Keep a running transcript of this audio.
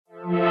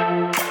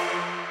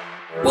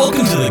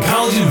Welcome to the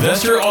College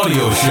Investor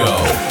Audio Show,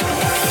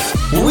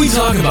 where we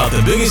talk about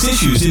the biggest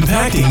issues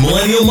impacting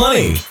millennial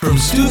money, from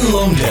student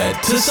loan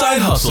debt to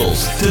side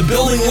hustles to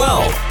building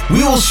wealth.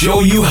 We will show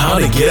you how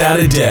to get out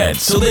of debt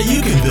so that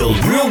you can build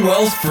real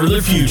wealth for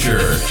the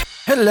future.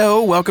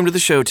 Hello, welcome to the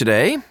show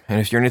today. And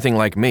if you're anything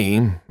like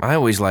me, I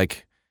always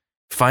like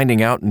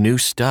finding out new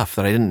stuff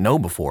that I didn't know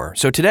before.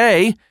 So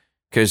today,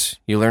 because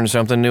you learn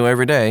something new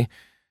every day,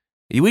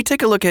 we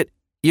take a look at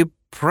you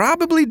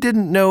probably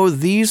didn't know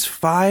these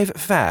 5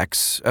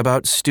 facts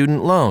about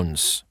student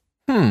loans.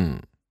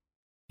 You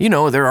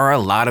know, there are a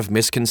lot of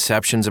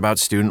misconceptions about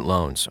student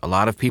loans. A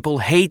lot of people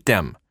hate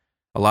them.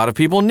 A lot of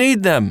people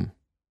need them.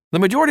 The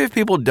majority of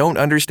people don't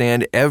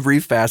understand every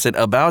facet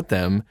about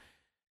them,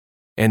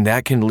 and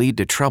that can lead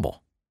to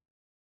trouble.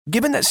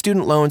 Given that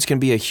student loans can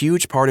be a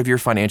huge part of your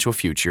financial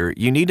future,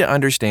 you need to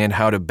understand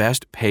how to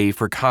best pay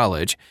for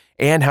college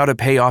and how to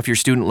pay off your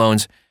student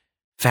loans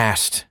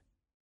fast.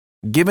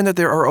 Given that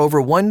there are over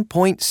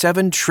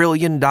 $1.7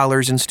 trillion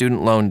in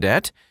student loan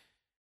debt,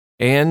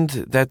 and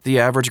that the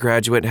average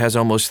graduate has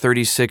almost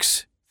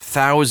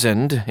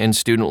 $36,000 in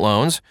student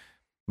loans,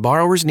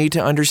 borrowers need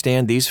to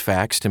understand these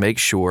facts to make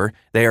sure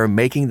they are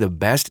making the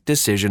best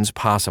decisions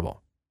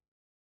possible.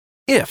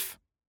 If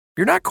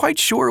you're not quite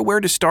sure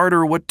where to start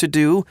or what to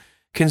do,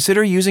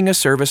 consider using a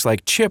service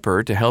like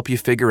Chipper to help you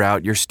figure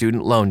out your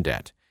student loan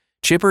debt.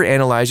 Chipper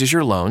analyzes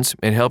your loans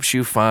and helps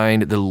you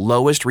find the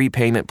lowest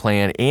repayment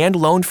plan and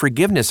loan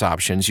forgiveness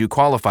options you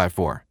qualify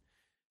for.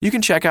 You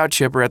can check out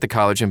Chipper at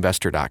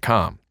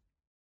thecollegeinvestor.com.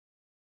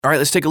 All right,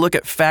 let's take a look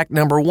at fact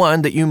number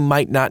 1 that you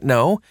might not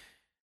know.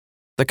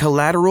 The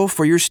collateral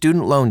for your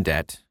student loan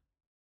debt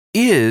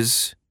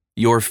is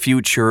your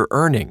future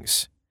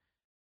earnings.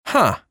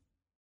 Well,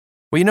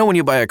 you know when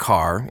you buy a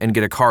car and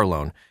get a car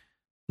loan,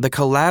 the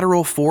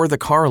collateral for the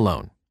car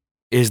loan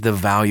is the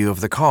value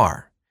of the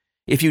car.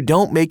 If you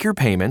don't make your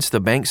payments,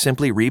 the bank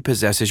simply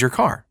repossesses your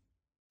car.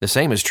 The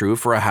same is true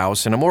for a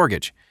house and a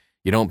mortgage.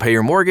 You don't pay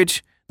your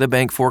mortgage, the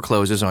bank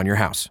forecloses on your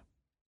house.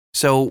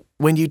 So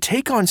when you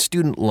take on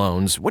student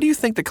loans, what do you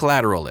think the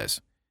collateral is?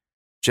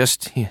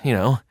 Just,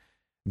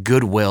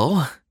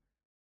 goodwill?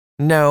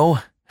 No,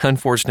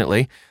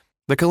 unfortunately.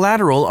 The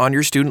collateral on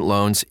your student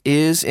loans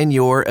is in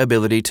your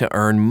ability to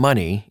earn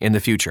money in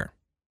the future.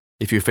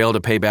 If you fail to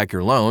pay back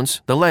your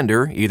loans, the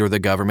lender, either the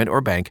government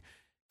or bank,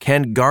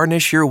 can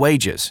garnish your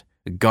wages,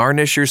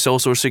 garnish your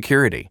Social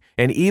Security,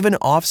 and even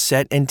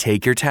offset and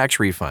take your tax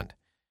refund.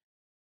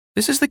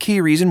 This is the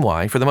key reason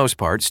why, for the most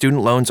part,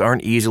 student loans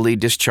aren't easily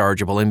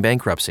dischargeable in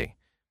bankruptcy.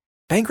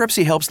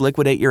 Bankruptcy helps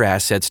liquidate your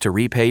assets to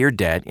repay your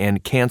debt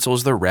and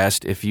cancels the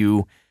rest if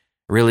you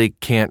really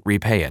can't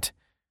repay it.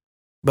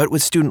 But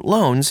with student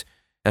loans,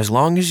 as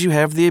long as you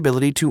have the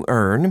ability to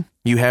earn,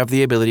 you have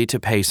the ability to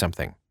pay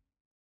something.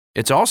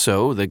 It's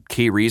also the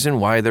key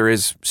reason why there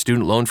is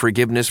student loan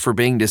forgiveness for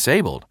being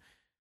disabled.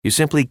 You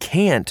simply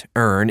can't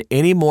earn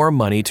any more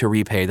money to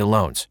repay the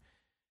loans.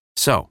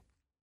 So,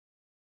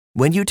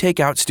 when you take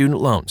out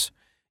student loans,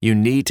 you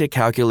need to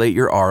calculate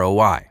your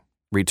ROI,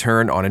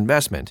 return on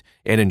investment,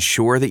 and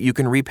ensure that you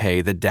can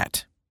repay the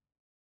debt.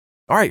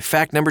 All right,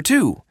 fact number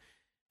 2,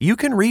 you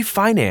can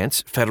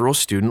refinance federal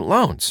student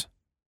loans.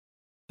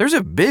 There's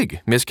a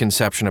big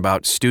misconception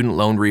about student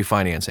loan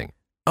refinancing.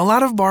 A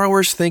lot of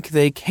borrowers think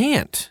they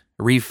can't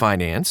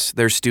refinance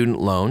their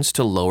student loans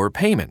to lower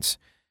payments,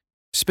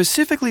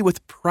 specifically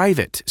with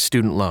private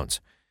student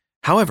loans.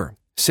 However,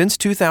 since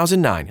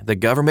 2009, the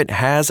government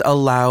has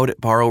allowed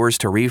borrowers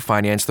to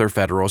refinance their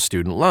federal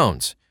student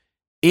loans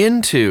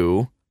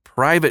into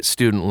private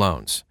student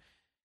loans.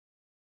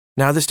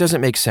 Now, this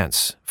doesn't make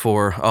sense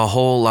for a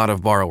whole lot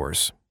of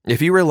borrowers.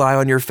 If you rely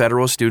on your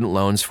federal student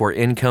loans for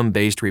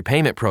income-based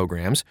repayment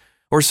programs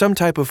or some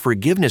type of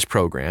forgiveness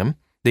program,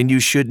 then you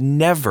should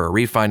never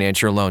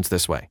refinance your loans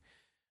this way.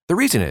 The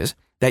reason is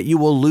that you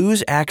will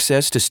lose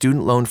access to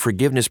student loan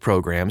forgiveness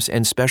programs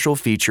and special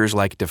features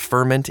like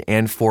deferment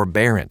and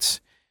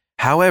forbearance.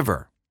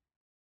 However,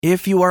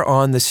 if you are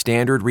on the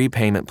standard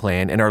repayment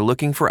plan and are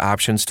looking for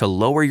options to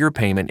lower your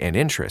payment and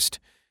interest,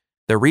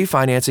 the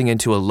refinancing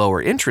into a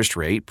lower interest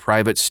rate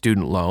private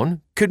student loan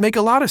could make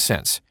a lot of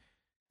sense.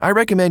 I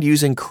recommend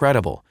using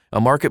Credible,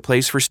 a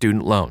marketplace for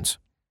student loans.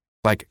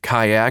 Like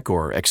Kayak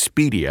or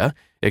Expedia,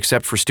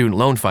 except for student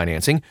loan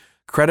financing,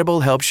 Credible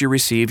helps you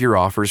receive your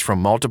offers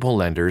from multiple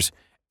lenders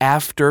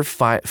after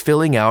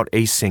filling out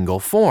a single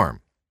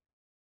form.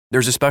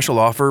 There's a special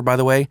offer, by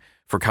the way,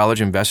 for College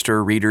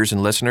Investor readers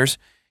and listeners.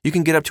 You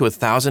can get up to a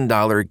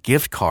 $1,000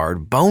 gift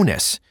card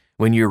bonus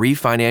when you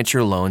refinance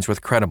your loans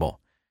with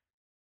Credible.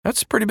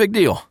 That's a pretty big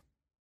deal.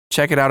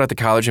 Check it out at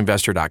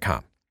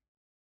thecollegeinvestor.com.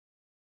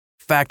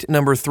 Fact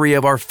number 3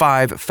 of our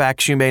 5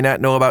 facts you may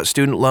not know about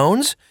student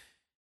loans.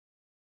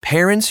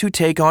 Parents who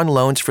take on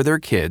loans for their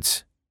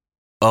kids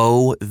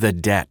owe the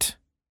debt.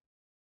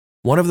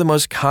 One of the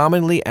most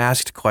commonly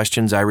asked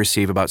questions I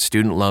receive about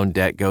student loan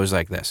debt goes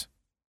like this.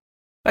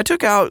 I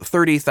took out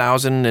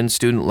 $30,000 in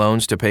student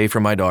loans to pay for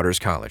my daughter's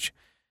college.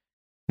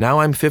 Now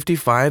I'm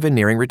 55 and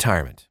nearing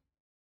retirement.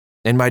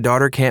 And my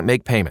daughter can't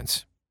make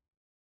payments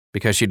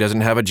because she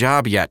doesn't have a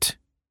job yet.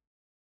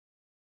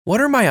 What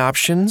are my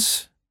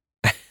options?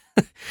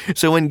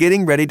 So when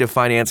getting ready to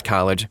finance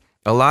college,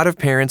 a lot of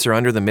parents are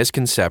under the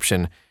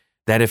misconception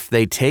that if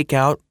they take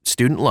out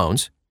student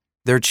loans,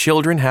 their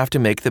children have to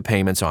make the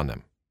payments on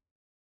them.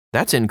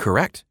 That's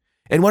incorrect,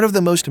 and one of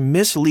the most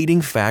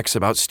misleading facts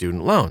about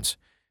student loans.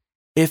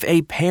 If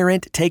a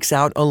parent takes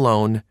out a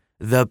loan,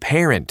 the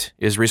parent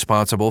is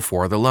responsible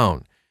for the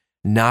loan,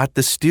 not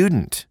the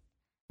student.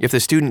 If the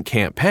student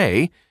can't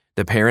pay,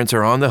 the parents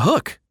are on the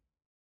hook.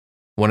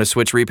 Want to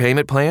switch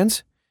repayment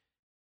plans?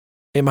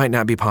 It might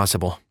not be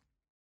possible.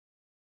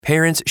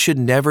 Parents should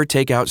never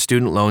take out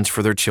student loans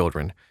for their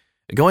children.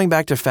 Going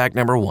back to fact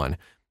number 1,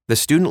 the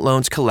student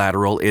loan's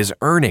collateral is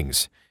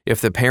earnings. If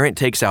the parent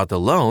takes out the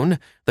loan,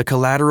 the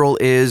collateral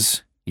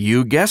is,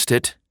 you guessed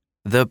it,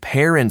 the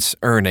parent's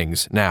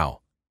earnings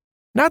now,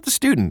 not the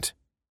student.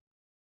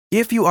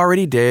 If you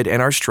already did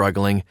and are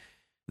struggling,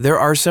 there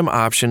are some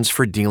options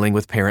for dealing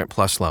with Parent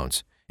Plus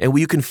loans, and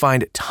you can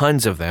find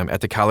tons of them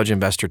at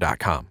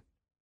thecollegeinvestor.com.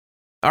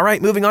 All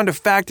right, moving on to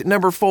fact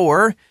number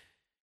 4.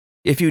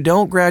 If you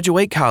don't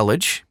graduate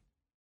college,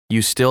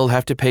 you still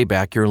have to pay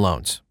back your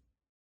loans.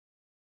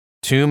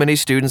 Too many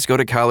students go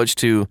to college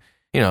to,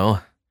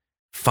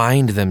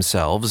 find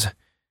themselves.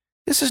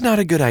 This is not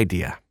a good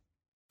idea.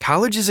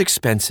 College is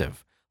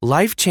expensive.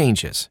 Life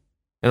changes.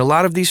 In a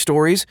lot of these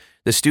stories,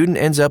 the student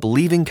ends up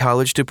leaving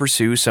college to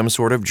pursue some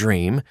sort of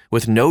dream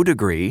with no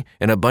degree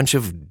and a bunch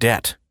of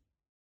debt.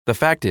 The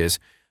fact is,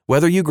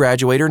 whether you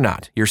graduate or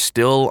not, you're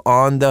still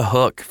on the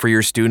hook for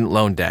your student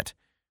loan debt.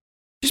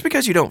 Just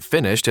because you don't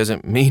finish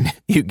doesn't mean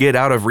you get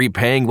out of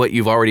repaying what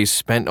you've already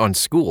spent on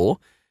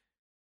school.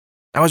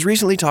 I was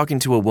recently talking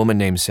to a woman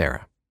named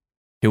Sarah,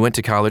 who went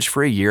to college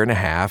for a year and a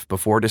half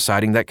before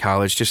deciding that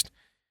college just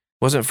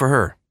wasn't for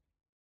her.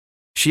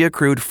 She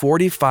accrued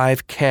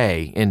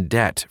 $45,000 in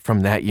debt from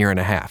that year and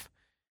a half.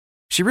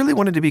 She really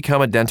wanted to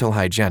become a dental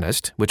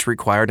hygienist, which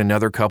required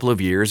another couple of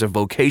years of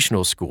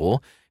vocational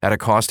school at a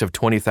cost of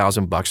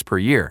 $20,000 per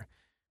year.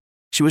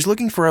 She was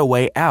looking for a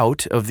way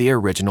out of the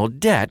original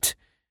debt,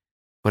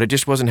 but it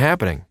just wasn't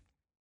happening.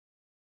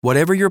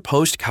 Whatever your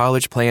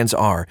post-college plans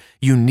are,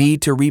 you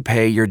need to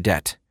repay your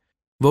debt.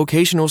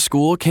 Vocational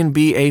school can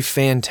be a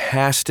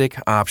fantastic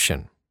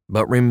option,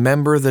 but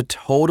remember the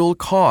total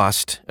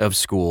cost of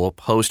school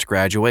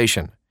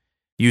post-graduation.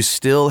 You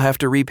still have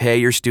to repay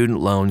your student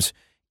loans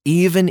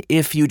even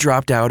if you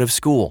dropped out of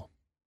school.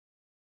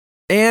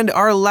 And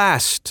our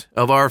last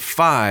of our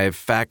 5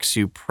 facts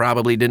you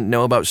probably didn't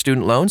know about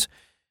student loans: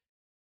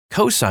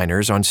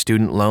 cosigners on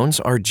student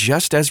loans are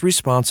just as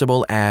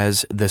responsible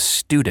as the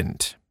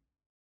student.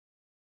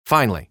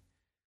 Finally,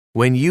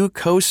 when you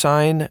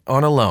cosign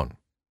on a loan,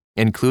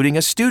 including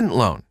a student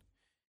loan,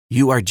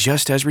 you are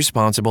just as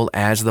responsible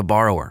as the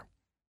borrower.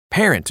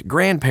 Parent,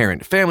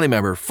 grandparent, family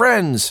member,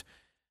 friends,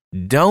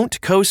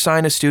 don't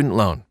cosign a student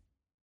loan.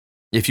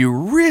 If you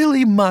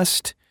really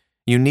must,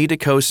 you need to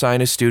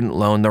cosign a student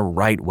loan the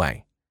right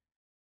way.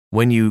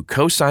 When you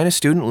cosign a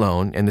student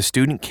loan and the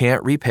student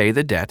can't repay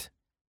the debt,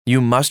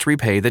 you must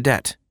repay the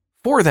debt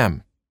for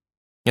them.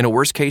 In a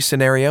worst-case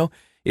scenario,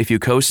 if you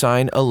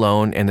cosign a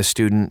loan and the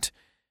student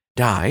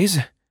dies,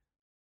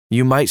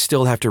 you might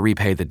still have to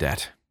repay the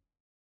debt.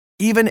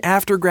 Even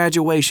after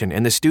graduation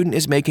and the student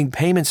is making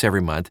payments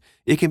every month,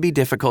 it can be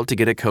difficult to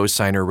get a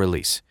cosigner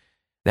release.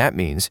 That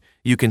means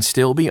you can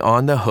still be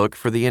on the hook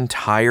for the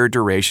entire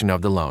duration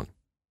of the loan.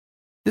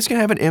 This can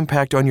have an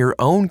impact on your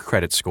own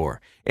credit score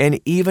and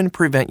even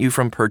prevent you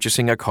from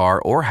purchasing a car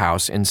or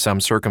house in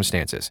some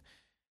circumstances.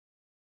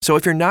 So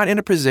if you're not in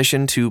a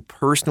position to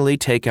personally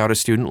take out a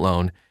student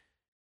loan,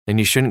 then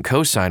you shouldn't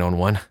cosign on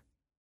one.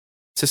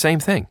 It's the same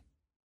thing.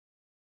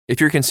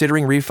 If you're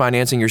considering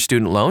refinancing your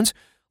student loans,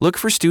 look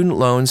for student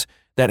loans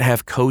that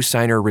have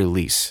cosigner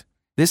release.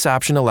 This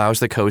option allows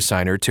the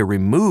cosigner to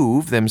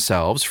remove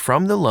themselves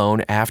from the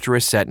loan after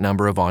a set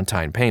number of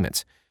on-time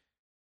payments.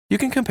 You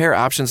can compare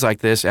options like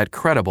this at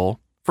Credible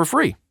for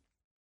free.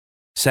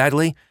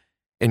 Sadly,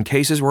 in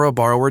cases where a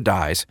borrower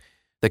dies,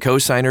 the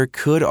cosigner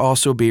could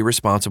also be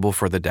responsible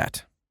for the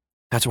debt.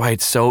 That's why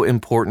it's so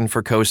important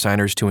for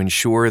cosigners to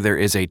ensure there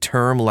is a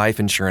term life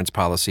insurance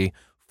policy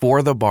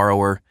for the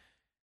borrower,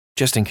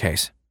 just in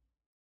case.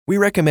 We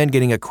recommend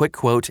getting a quick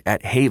quote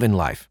at Haven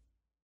Life.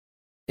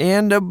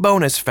 And a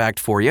bonus fact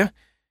for you: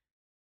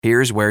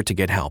 here's where to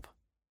get help.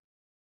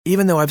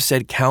 Even though I've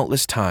said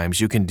countless times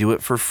you can do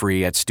it for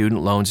free at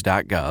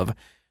studentloans.gov,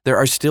 there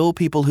are still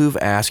people who've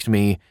asked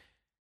me,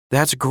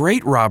 "That's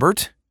great,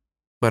 Robert,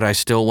 but I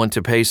still want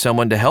to pay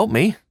someone to help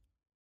me.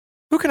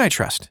 Who can I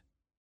trust?"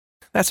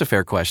 That's a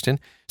fair question.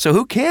 So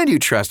who can you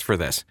trust for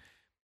this?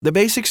 The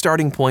basic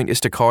starting point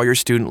is to call your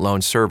student loan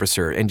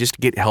servicer and just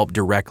get help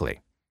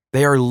directly.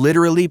 They are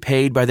literally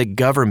paid by the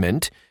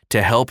government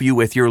to help you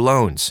with your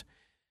loans.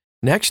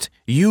 Next,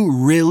 you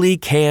really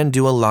can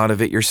do a lot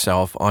of it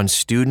yourself on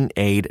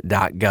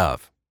studentaid.gov.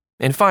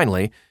 And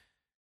finally,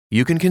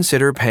 you can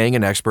consider paying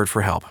an expert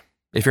for help.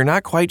 If you're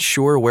not quite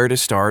sure where to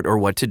start or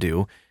what to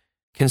do,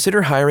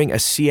 consider hiring a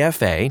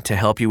CFA to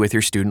help you with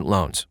your student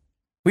loans.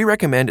 We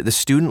recommend the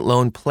Student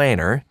Loan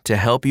Planner to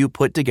help you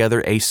put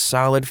together a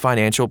solid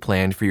financial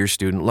plan for your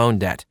student loan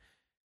debt.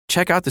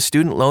 Check out the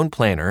Student Loan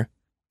Planner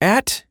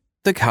at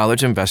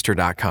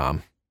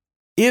thecollegeinvestor.com.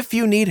 If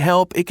you need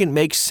help, it can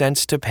make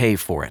sense to pay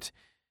for it.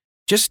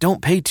 Just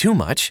don't pay too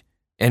much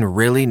and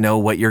really know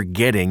what you're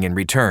getting in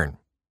return.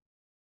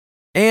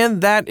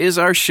 And that is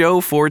our show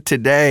for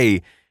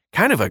today.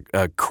 Kind of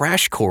a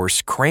crash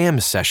course cram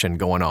session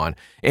going on,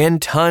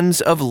 and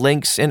tons of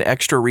links and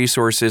extra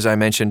resources I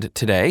mentioned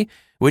today,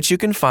 which you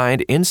can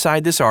find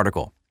inside this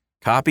article.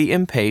 Copy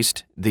and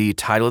paste the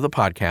title of the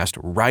podcast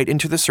right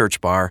into the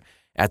search bar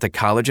at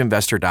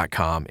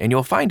thecollegeinvestor.com, and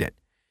you'll find it.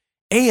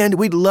 And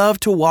we'd love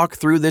to walk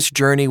through this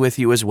journey with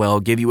you as well,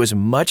 give you as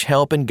much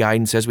help and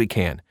guidance as we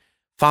can.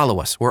 Follow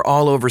us. We're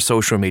all over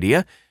social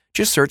media.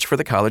 Just search for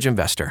The College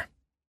Investor.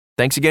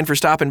 Thanks again for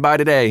stopping by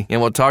today,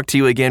 and we'll talk to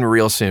you again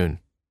real soon.